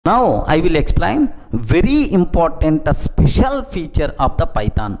Now I will explain very important special feature of the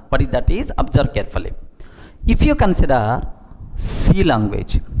Python. What is that is? Observe carefully. If you consider C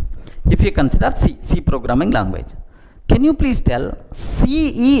language, if you consider C programming language, can you please tell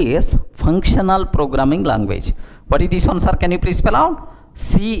C is functional programming language? What is this one, sir? Can you please spell out?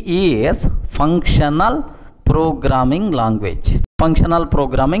 C is functional programming language. Functional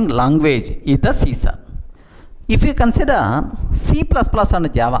programming language is the C, sir. If you consider C++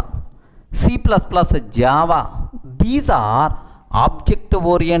 and Java, Java, these are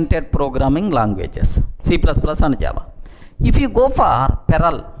object-oriented programming languages, C++ and Java. If you go for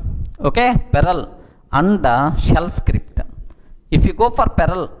Perl, okay, Perl and shell script. If you go for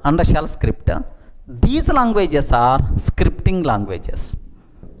Perl and shell script, these languages are scripting languages.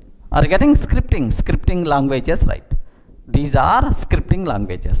 Are you getting scripting languages, right? These are scripting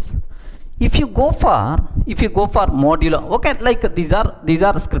languages. If you go for modular, okay, like these are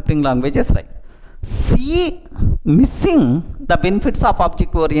scripting languages, right? C missing the benefits of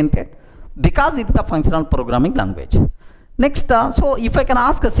object oriented because it is the functional programming language. Next, so if I can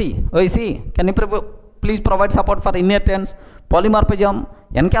ask C, can you please provide support for inheritance, polymorphism,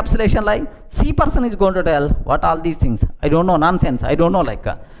 encapsulation, like C person is going to tell what all these things. I don't know, nonsense. I don't know, like.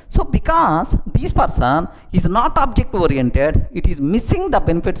 So because this person is not object oriented, it is missing the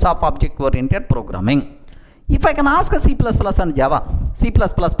benefits of object oriented programming. If I can ask a C++ and Java, C++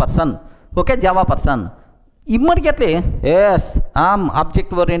 person, okay, Java person, immediately, yes, I'm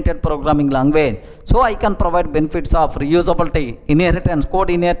object oriented programming language, so I can provide benefits of reusability, inheritance, code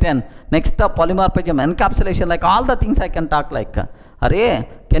inheritance, next polymorphism, encapsulation, like all the things I can talk, like. Array,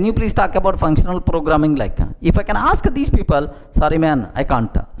 can you please talk about functional programming, like? If I can ask these people, sorry man, I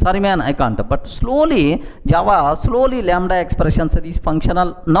can't. Sorry man, I can't. But slowly, Java, slowly lambda expressions, these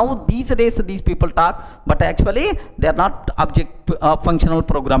functional, now these days these people talk, but actually they are not object functional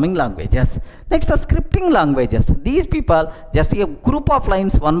programming languages. Next, scripting languages. These people, just a group of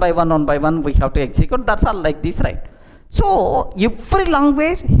lines, one by one, we have to execute. That's all like this, right? So, every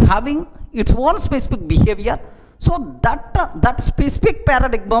language having its own specific behavior. So that specific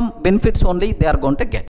paradigm benefits only they are going to get.